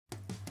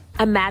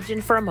Imagine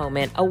for a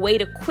moment a way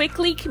to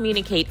quickly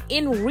communicate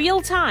in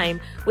real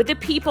time with the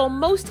people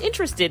most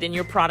interested in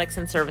your products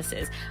and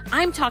services.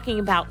 I'm talking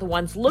about the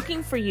ones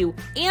looking for you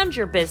and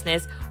your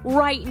business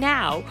right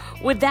now.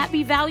 Would that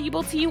be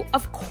valuable to you?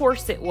 Of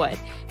course it would,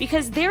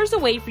 because there's a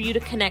way for you to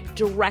connect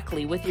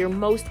directly with your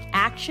most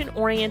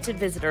action-oriented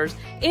visitors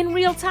in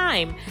real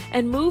time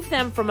and move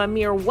them from a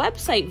mere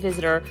website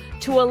visitor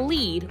to a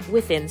lead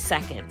within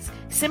seconds.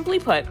 Simply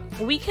put,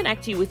 we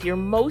connect you with your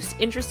most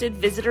interested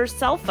visitor's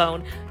cell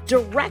phone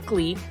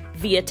directly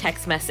via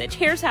text message.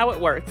 Here's how it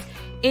works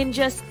in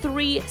just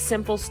 3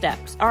 simple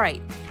steps. All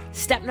right,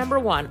 step number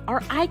 1,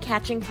 our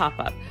eye-catching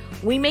pop-up.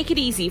 We make it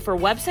easy for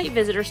website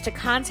visitors to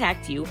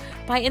contact you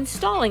by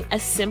installing a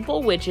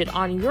simple widget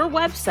on your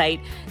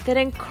website that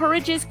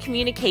encourages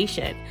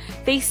communication.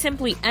 They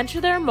simply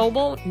enter their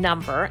mobile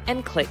number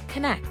and click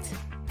connect.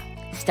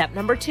 Step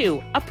number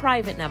 2, a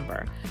private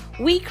number.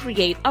 We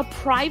create a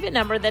private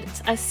number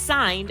that's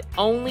assigned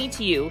only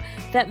to you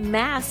that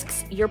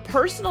masks your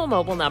personal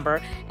mobile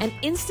number and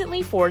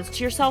instantly forwards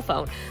to your cell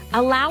phone,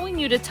 allowing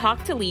you to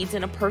talk to leads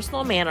in a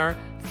personal manner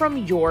from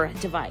your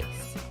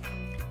device.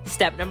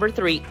 Step number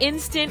 3,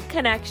 instant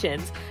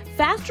connections.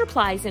 Fast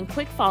replies and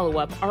quick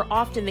follow-up are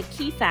often the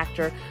key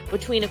factor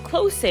between a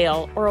closed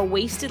sale or a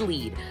wasted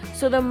lead.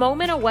 So the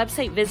moment a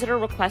website visitor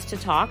requests to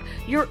talk,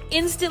 you're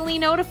instantly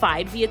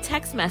notified via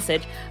text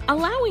message,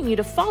 allowing you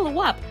to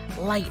follow up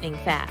lightning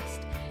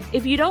fast.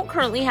 If you don't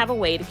currently have a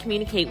way to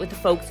communicate with the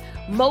folks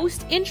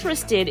most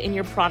interested in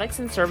your products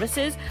and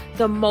services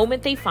the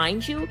moment they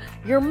find you,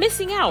 you're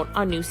missing out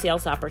on new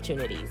sales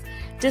opportunities.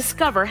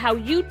 Discover how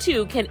you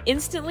too can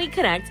instantly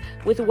connect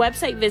with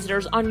website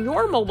visitors on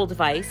your mobile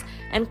device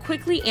and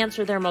quickly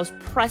answer their most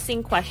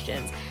pressing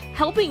questions,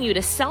 helping you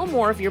to sell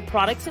more of your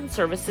products and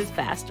services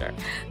faster.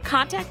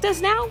 Contact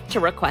us now to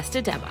request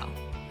a demo.